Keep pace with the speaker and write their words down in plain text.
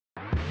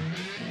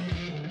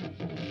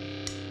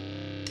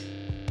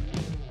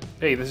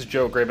Hey, this is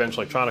Joe at graybenchelec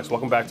Electronics.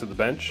 Welcome back to the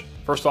bench.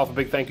 First off, a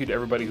big thank you to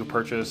everybody who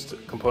purchased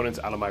components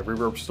out of my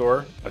reverb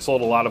store. I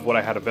sold a lot of what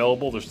I had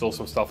available. There's still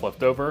some stuff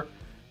left over.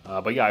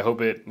 But yeah, I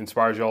hope it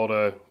inspires you all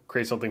to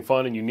create something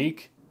fun and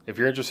unique. If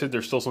you're interested,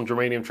 there's still some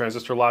germanium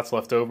transistor lots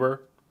left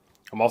over.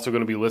 I'm also going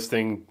to be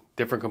listing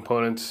different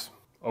components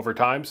over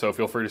time, so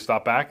feel free to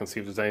stop back and see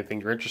if there's anything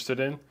you're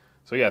interested in.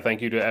 So yeah,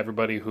 thank you to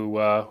everybody who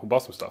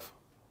bought some stuff.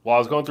 While I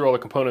was going through all the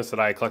components that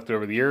I collected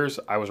over the years,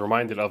 I was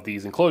reminded of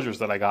these enclosures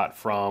that I got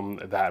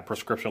from that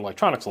Prescription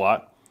Electronics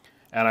lot.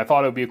 And I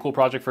thought it would be a cool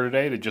project for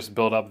today to just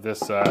build up this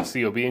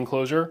COB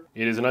enclosure.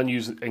 It is an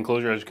unused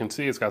enclosure, as you can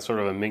see. It's got sort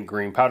of a mint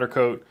green powder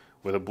coat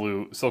with a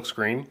blue silk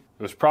screen.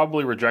 It was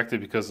probably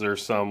rejected because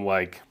there's some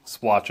like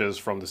splotches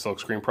from the silk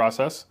screen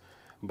process,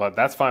 but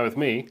that's fine with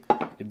me.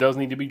 It does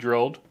need to be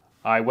drilled.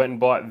 I went and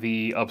bought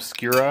the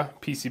Obscura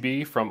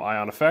PCB from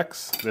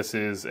AionFX. This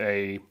is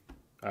a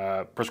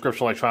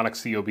Prescription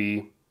Electronics COB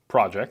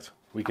project.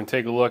 We can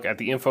take a look at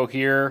the info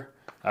here.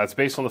 It's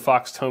based on the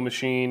Fox tone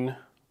machine.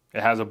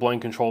 It has a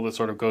blend control that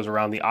sort of goes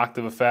around the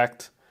octave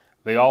effect.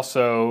 They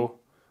also,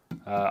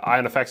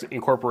 AionFX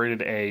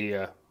incorporated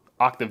a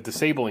octave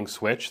disabling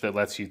switch that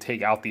lets you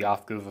take out the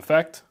octave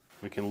effect.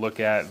 We can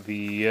look at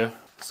the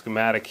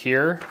schematic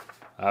here.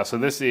 So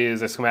this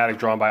is a schematic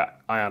drawn by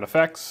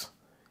AionFX.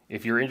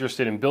 If you're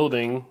interested in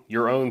building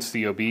your own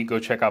COB, go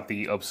check out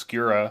the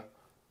Obscura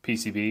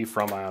PCB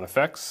from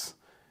AionFX.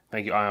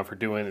 Thank you, Ion, for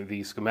doing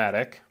the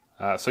schematic.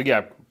 So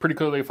yeah, pretty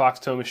clearly a Fox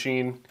tone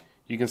machine.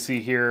 You can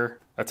see here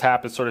a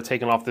tap is sort of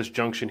taken off this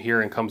junction here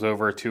and comes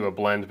over to a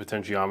blend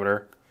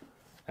potentiometer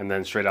and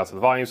then straight out to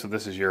the volume. So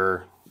this is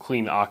your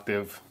clean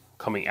octave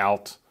coming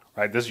out,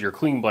 right? This is your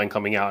clean blend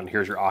coming out, and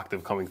here's your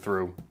octave coming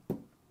through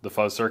the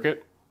fuzz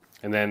circuit.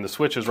 And then the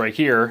switch is right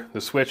here.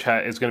 The switch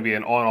is going to be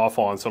an on-off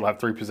on, so it'll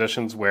have three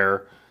positions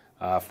where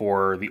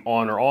for the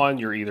on or on,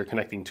 you're either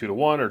connecting 2 to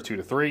 1 or 2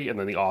 to 3, and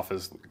then the off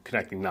is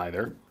connecting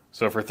neither.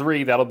 So for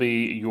 3, that'll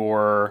be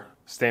your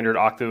standard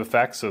octave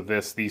effect. So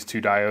these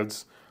two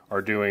diodes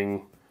are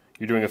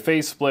you're doing a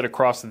phase split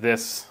across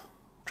this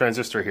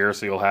transistor here.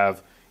 So you'll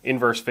have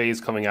inverse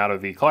phase coming out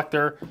of the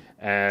collector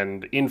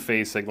and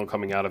in-phase signal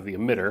coming out of the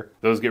emitter.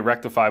 Those get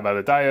rectified by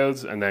the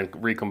diodes and then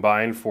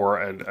recombined for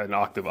an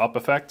octave up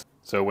effect.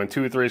 So when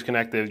 2 to 3 is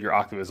connected, your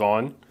octave is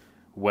on.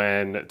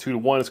 When 2 to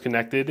 1 is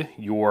connected,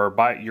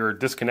 you're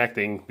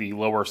disconnecting the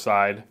lower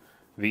side,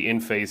 the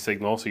in-phase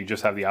signal, so you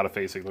just have the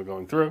out-of-phase signal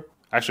going through.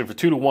 Actually, for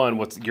 2 to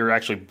 1, you're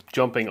actually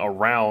jumping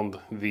around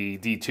the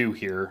D2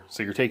 here,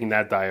 so you're taking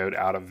that diode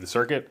out of the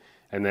circuit,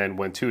 and then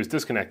when 2 is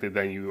disconnected,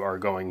 then you are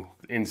going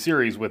in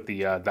series with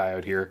the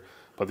diode here,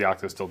 but the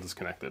octave is still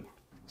disconnected.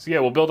 So yeah,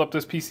 we'll build up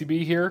this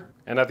PCB here,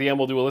 and at the end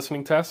we'll do a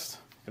listening test.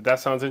 If that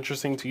sounds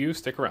interesting to you,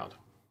 stick around.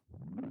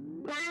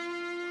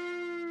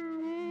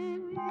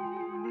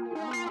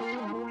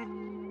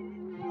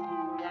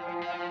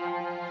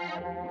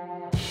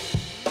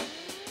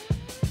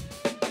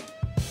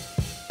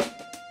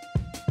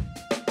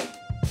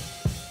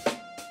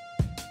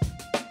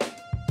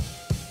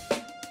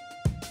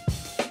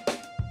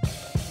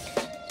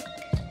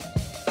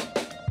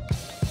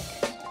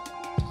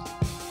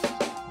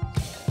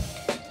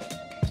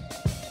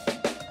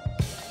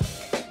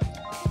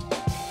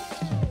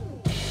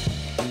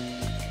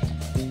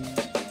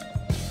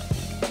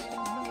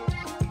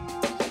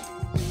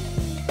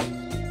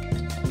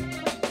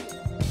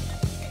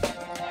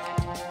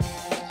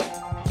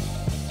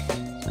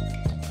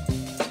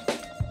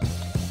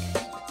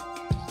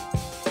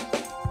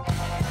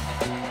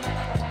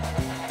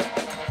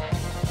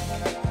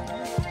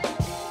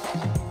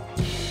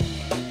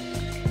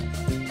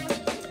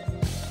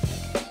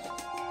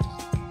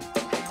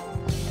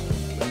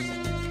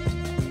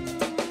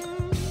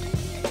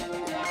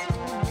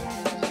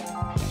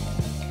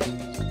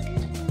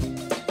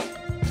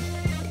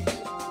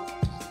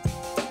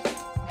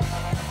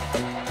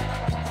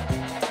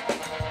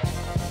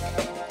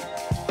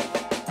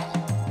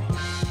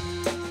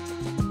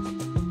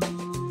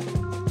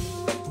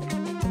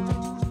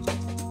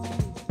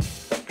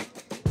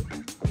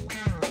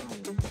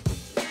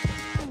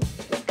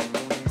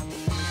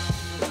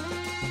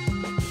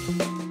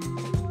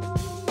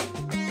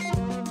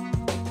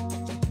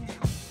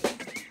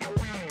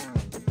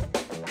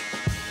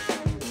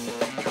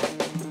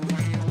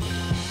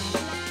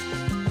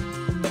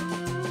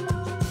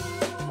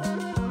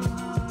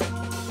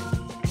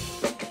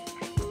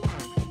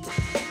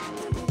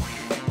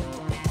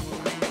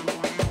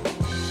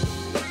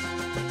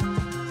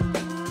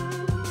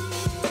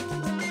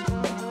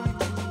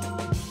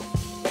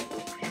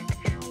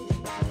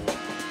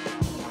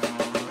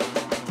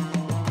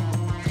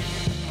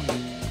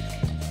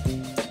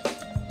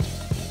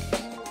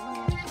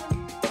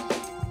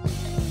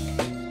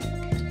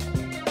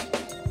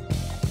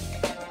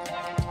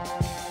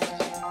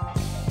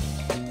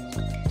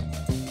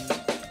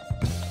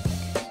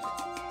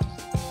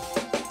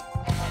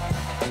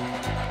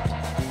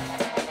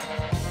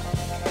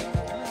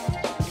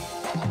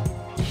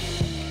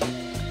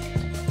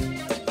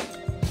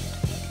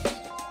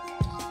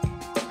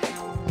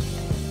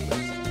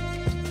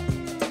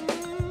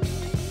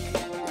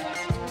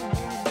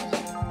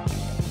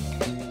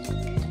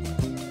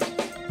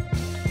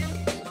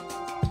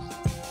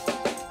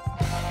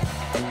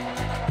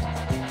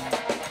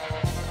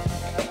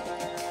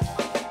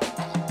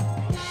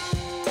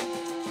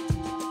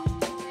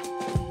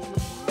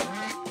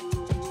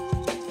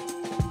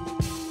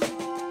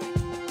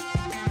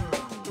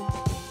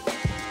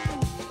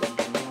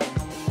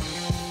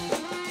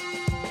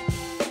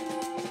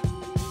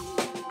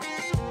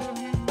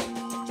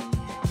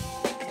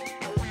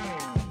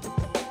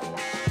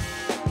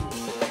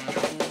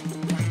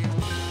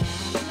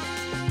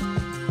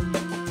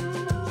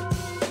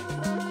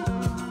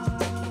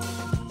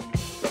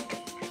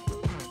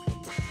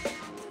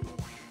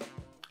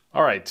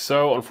 All right,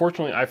 so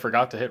unfortunately I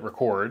forgot to hit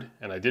record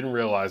and I didn't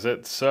realize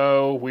it,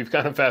 so we've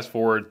kind of fast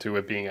forward to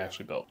it being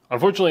actually built.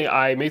 Unfortunately,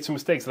 I made some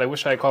mistakes that I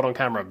wish I had caught on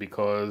camera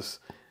because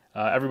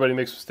everybody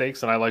makes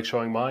mistakes and I like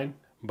showing mine,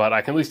 but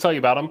I can at least tell you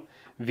about them.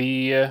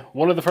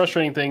 One of the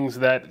frustrating things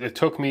that it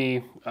took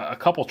me a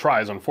couple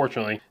tries,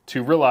 unfortunately,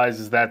 to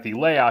realize is that the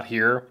layout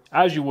here,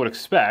 as you would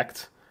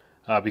expect,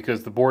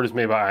 because the board is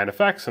made by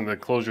AionFX and the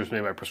enclosure is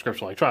made by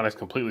Prescription Electronics,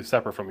 completely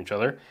separate from each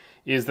other,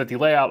 is that the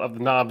layout of the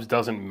knobs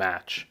doesn't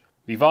match.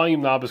 The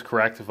volume knob is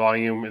correct,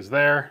 volume is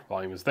there,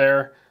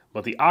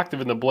 but the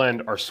octave and the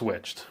blend are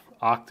switched.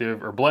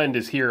 Octave or blend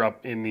is here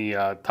up in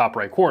the top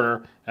right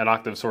corner, and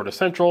octave sort of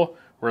central,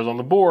 whereas on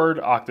the board,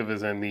 octave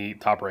is in the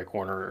top right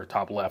corner or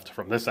top left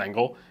from this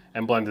angle,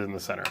 and blend is in the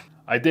center.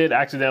 I did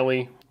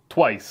accidentally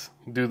twice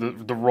do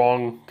the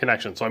wrong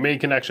connection. So I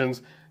made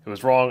connections, it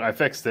was wrong, I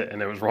fixed it,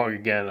 and it was wrong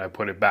again, and I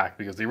put it back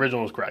because the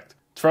original was correct.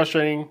 It's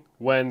frustrating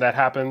when that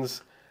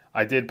happens.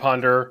 I did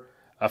ponder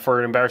for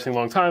an embarrassing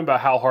long time about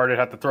how hard I'd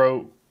have to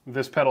throw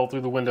this pedal through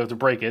the window to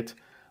break it.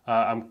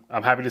 I'm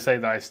happy to say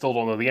that I still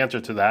don't know the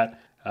answer to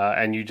that.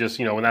 And you just,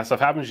 when that stuff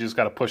happens, you just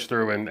got to push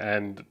through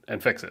and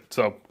fix it.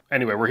 So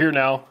anyway, we're here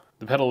now.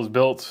 The pedal is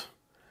built.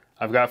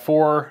 I've got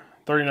 4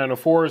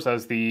 3904s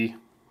as the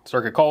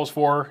circuit calls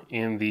for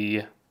in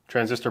the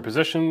transistor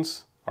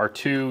positions. Our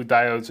 2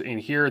 diodes in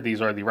here.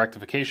 These are the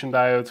rectification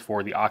diodes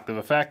for the octave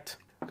effect.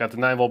 I've got the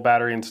 9-volt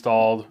battery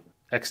installed.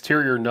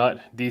 Exterior nut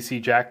DC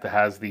jack that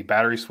has the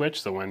battery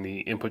switch, so when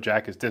the input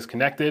jack is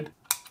disconnected,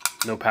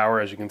 no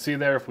power as you can see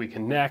there. If we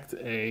connect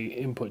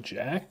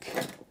connect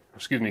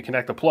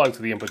a plug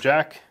to the input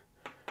jack,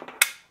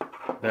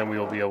 then we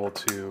will be able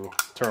to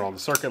turn on the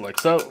circuit like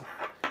so.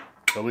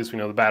 So at least we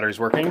know the battery's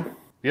working.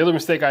 The other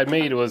mistake I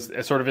made was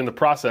sort of in the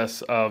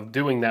process of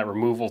doing that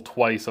removal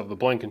twice of the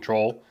blend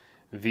control.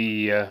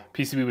 The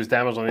PCB was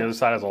damaged on the other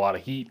side, has a lot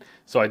of heat,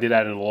 so I did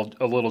add a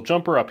little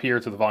jumper up here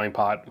to the volume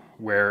pot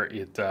where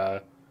it,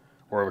 or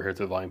over here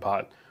to the volume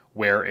pot,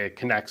 where it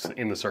connects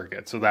in the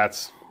circuit. So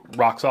that's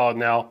rock solid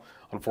now.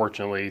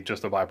 Unfortunately,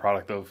 just a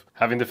byproduct of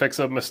having to fix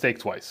a mistake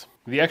twice.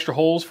 The extra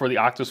holes for the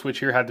octave switch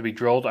here had to be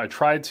drilled. I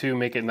tried to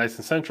make it nice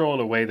and central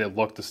in a way that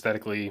looked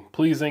aesthetically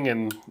pleasing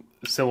and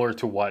similar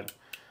to what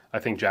I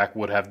think Jack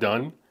would have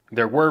done.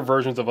 There were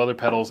versions of other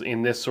pedals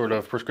in this sort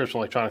of Prescription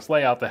Electronics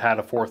layout that had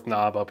a 4th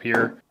knob up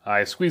here.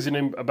 I squeezed it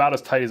in about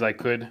as tight as I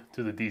could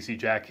to the DC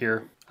jack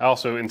here. I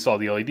also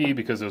installed the LED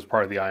because it was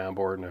part of the Ion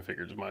board and I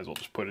figured I might as well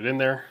just put it in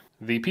there.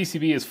 The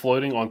PCB is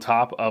floating on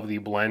top of the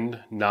blend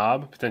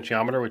knob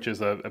potentiometer, which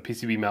is a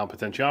PCB mount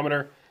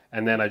potentiometer,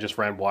 and then I just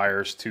ran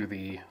wires to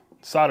the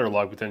solder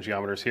lug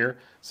potentiometers here.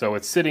 So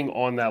it's sitting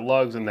on that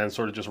lugs and then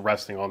sort of just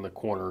resting on the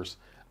corners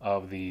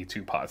of the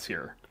 2 pots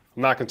here.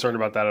 I'm not concerned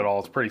about that at all,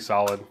 it's pretty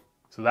solid.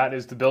 So that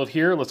is the build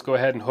here. Let's go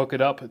ahead and hook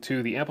it up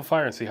to the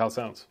amplifier and see how it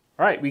sounds.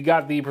 All right, we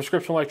got the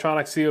Prescription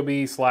Electronics COB /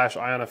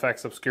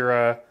 AionFX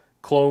Obscura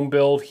clone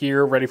build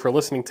here ready for a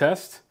listening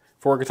test.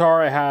 For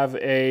guitar, I have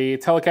a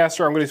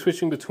Telecaster. I'm going to be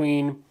switching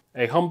between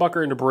a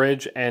humbucker in the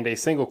bridge and a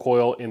single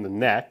coil in the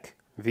neck.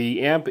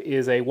 The amp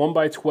is a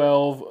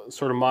 1x12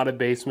 sort of modded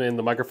Bassman.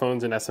 The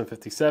microphone's an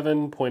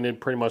SM57,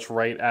 pointed pretty much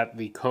right at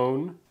the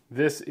cone.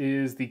 This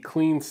is the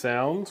clean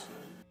sound.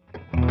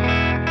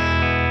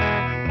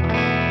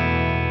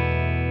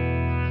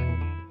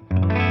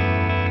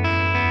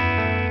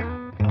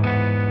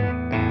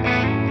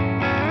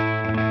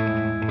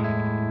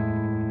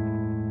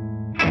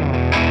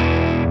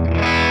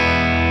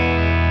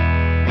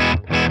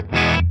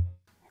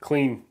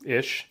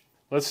 Clean-ish.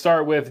 Let's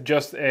start with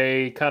just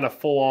a kind of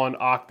full-on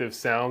octave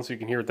sound so you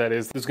can hear what that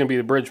is. This is going to be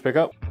the bridge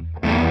pickup.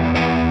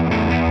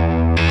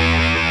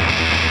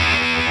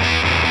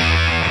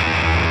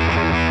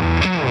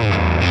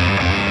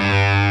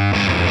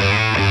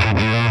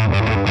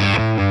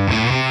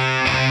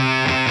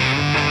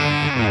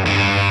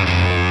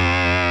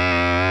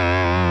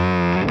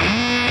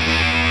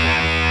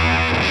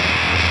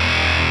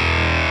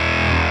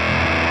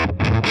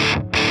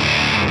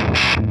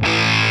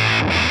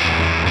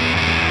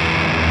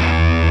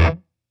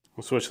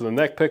 We'll switch to the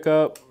neck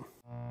pickup.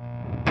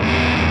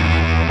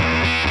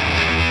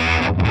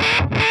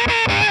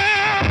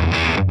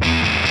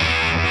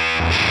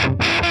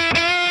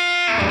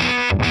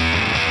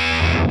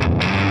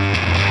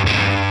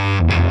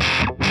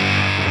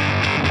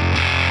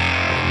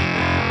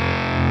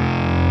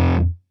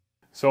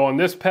 So on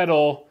this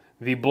pedal,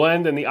 the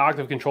blend and the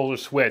octave controls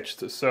are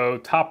switched. So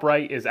top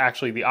right is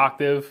actually the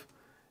octave,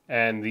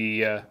 and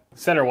the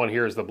center one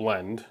here is the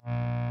blend.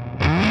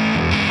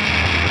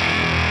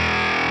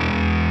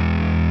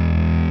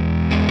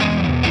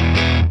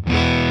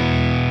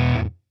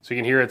 So you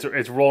can hear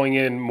it's rolling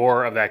in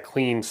more of that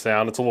clean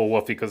sound. It's a little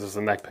woofy because it's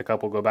a neck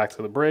pickup. We'll go back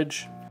to the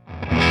bridge.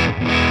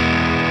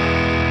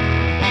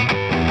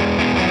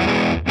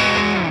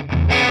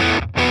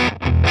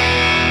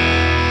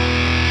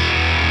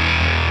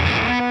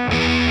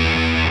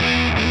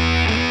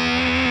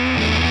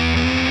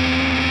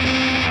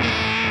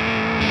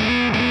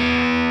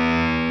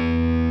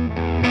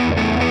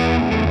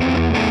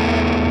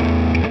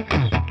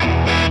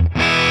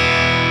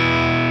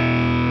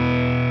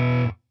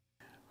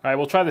 All right,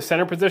 we'll try the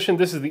center position.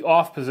 This is the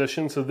off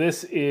position. So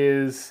this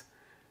is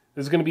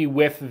going to be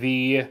with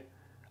the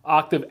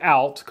octave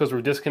out because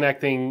we're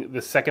disconnecting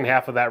the second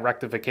half of that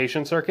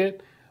rectification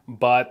circuit,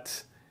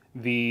 but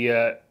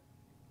the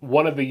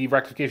one of the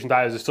rectification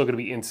diodes is still going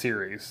to be in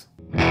series.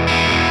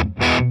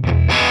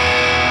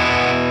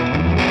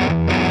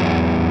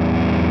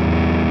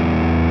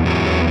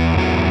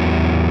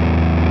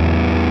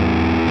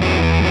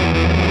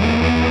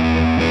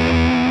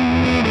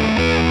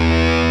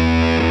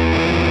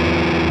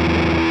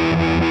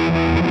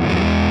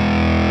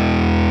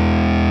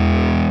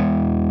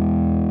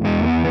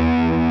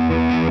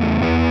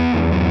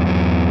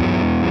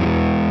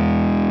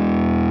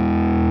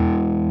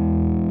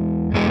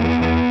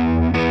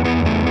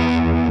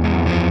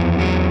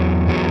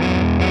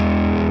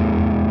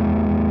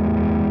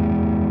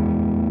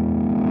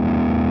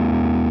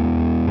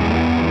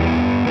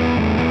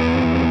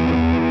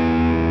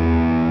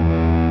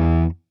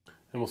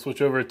 We'll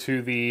switch over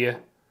to the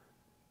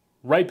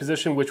right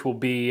position, which will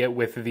be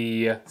with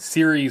the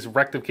series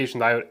rectification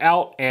diode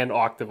out and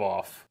octave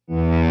off.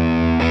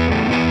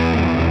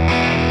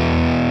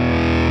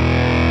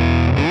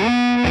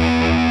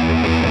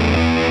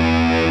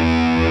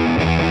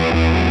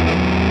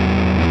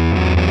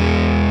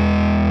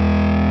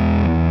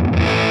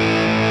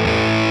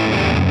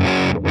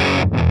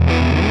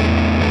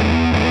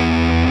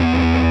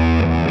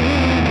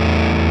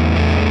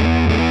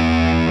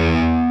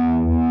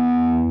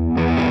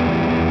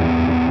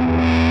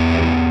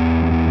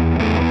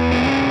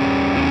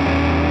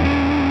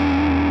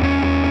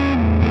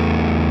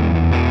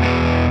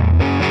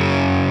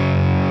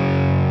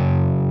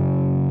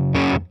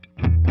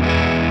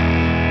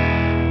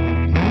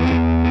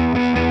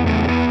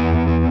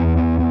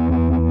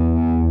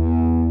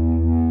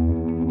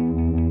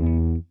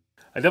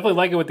 I definitely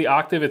like it with the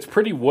octave. It's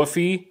pretty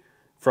woofy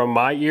from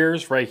my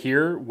ears right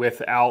here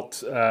without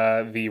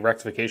the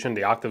rectification,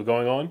 the octave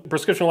going on.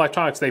 Prescription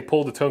Electronics, they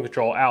pulled the tone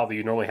control out that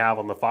you normally have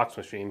on the Fox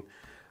machine,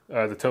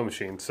 the tone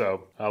machine.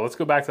 So let's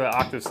go back to the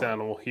octave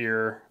sound and we'll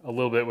hear a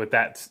little bit with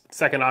that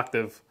second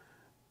octave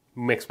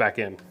mixed back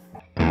in.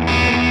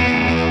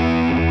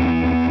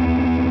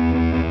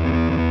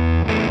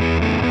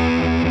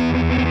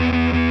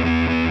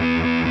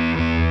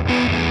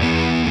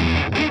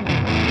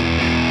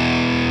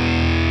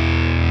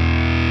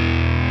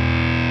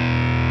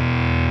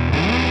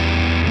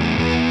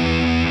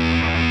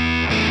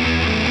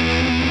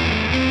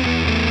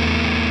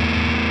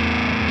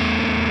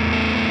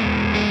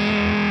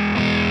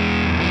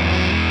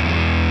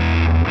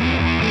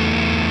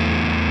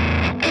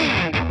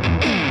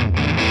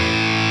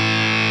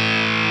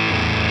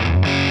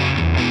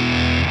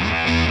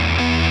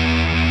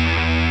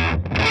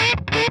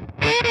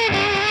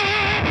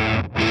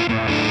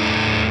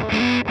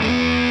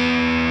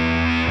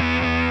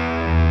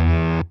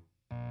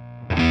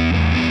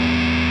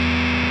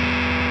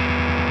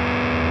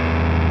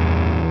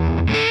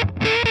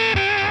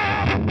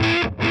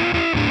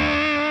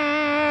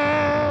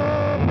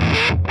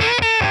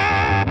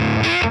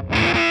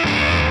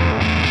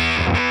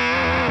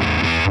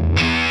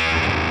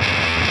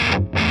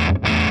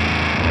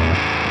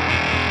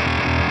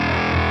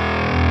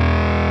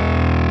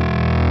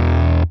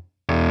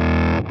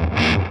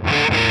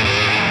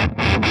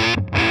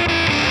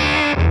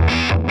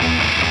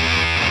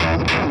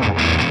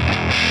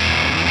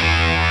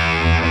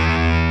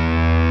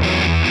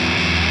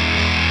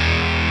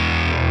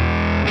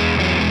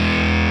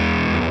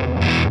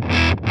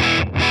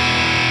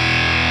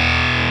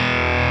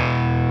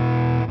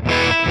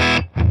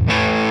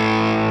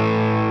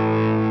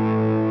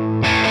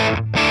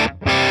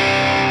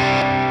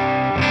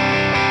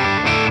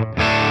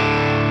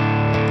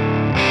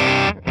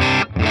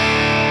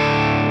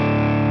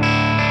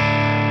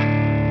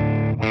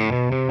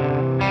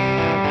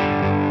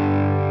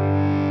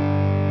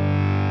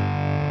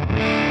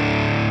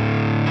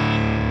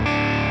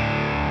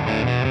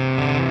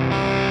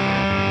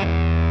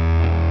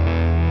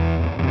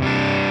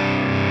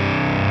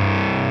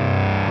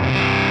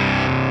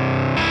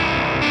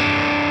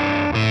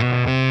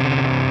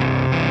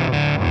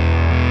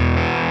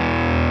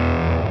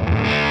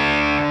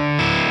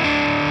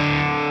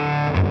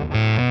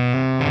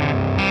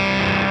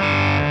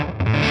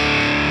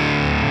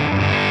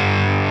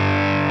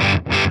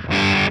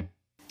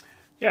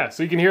 Yeah,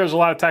 so you can hear there's a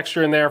lot of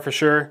texture in there for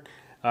sure.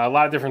 A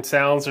lot of different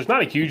sounds. There's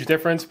not a huge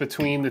difference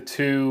between the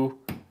two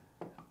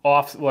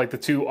off, like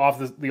the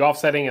off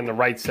setting and the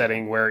right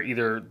setting, where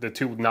either the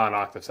two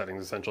non-octave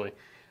settings essentially.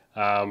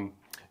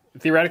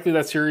 Theoretically,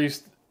 that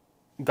series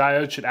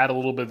diode should add a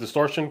little bit of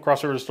distortion,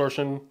 crossover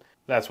distortion.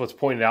 That's what's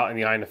pointed out in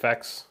the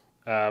AionFX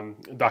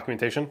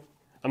documentation.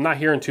 I'm not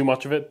hearing too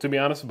much of it, to be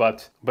honest,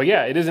 but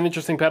yeah, it is an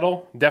interesting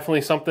pedal.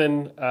 Definitely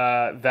something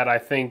that I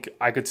think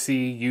I could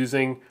see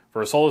using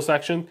for a solo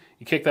section.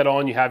 You kick that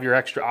on, you have your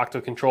extra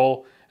octave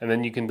control, and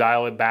then you can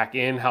dial it back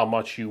in how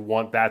much you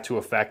want that to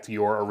affect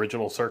your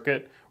original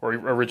circuit or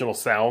original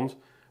sound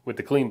with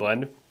the clean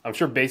blend. I'm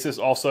sure bassists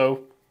also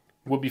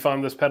would be fond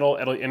of this pedal,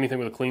 anything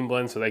with a clean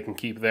blend, so they can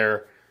keep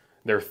their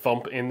their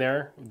thump in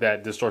there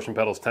that distortion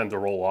pedals tend to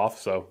roll off.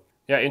 So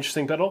yeah,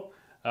 interesting pedal.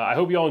 I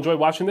hope you all enjoyed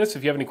watching this.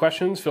 If you have any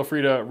questions, feel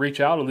free to reach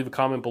out or leave a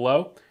comment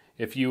below.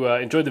 If you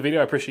enjoyed the video,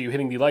 I appreciate you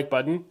hitting the like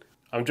button.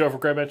 I'm Joe from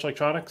GrayBench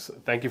Electronics.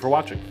 Thank you for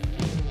watching.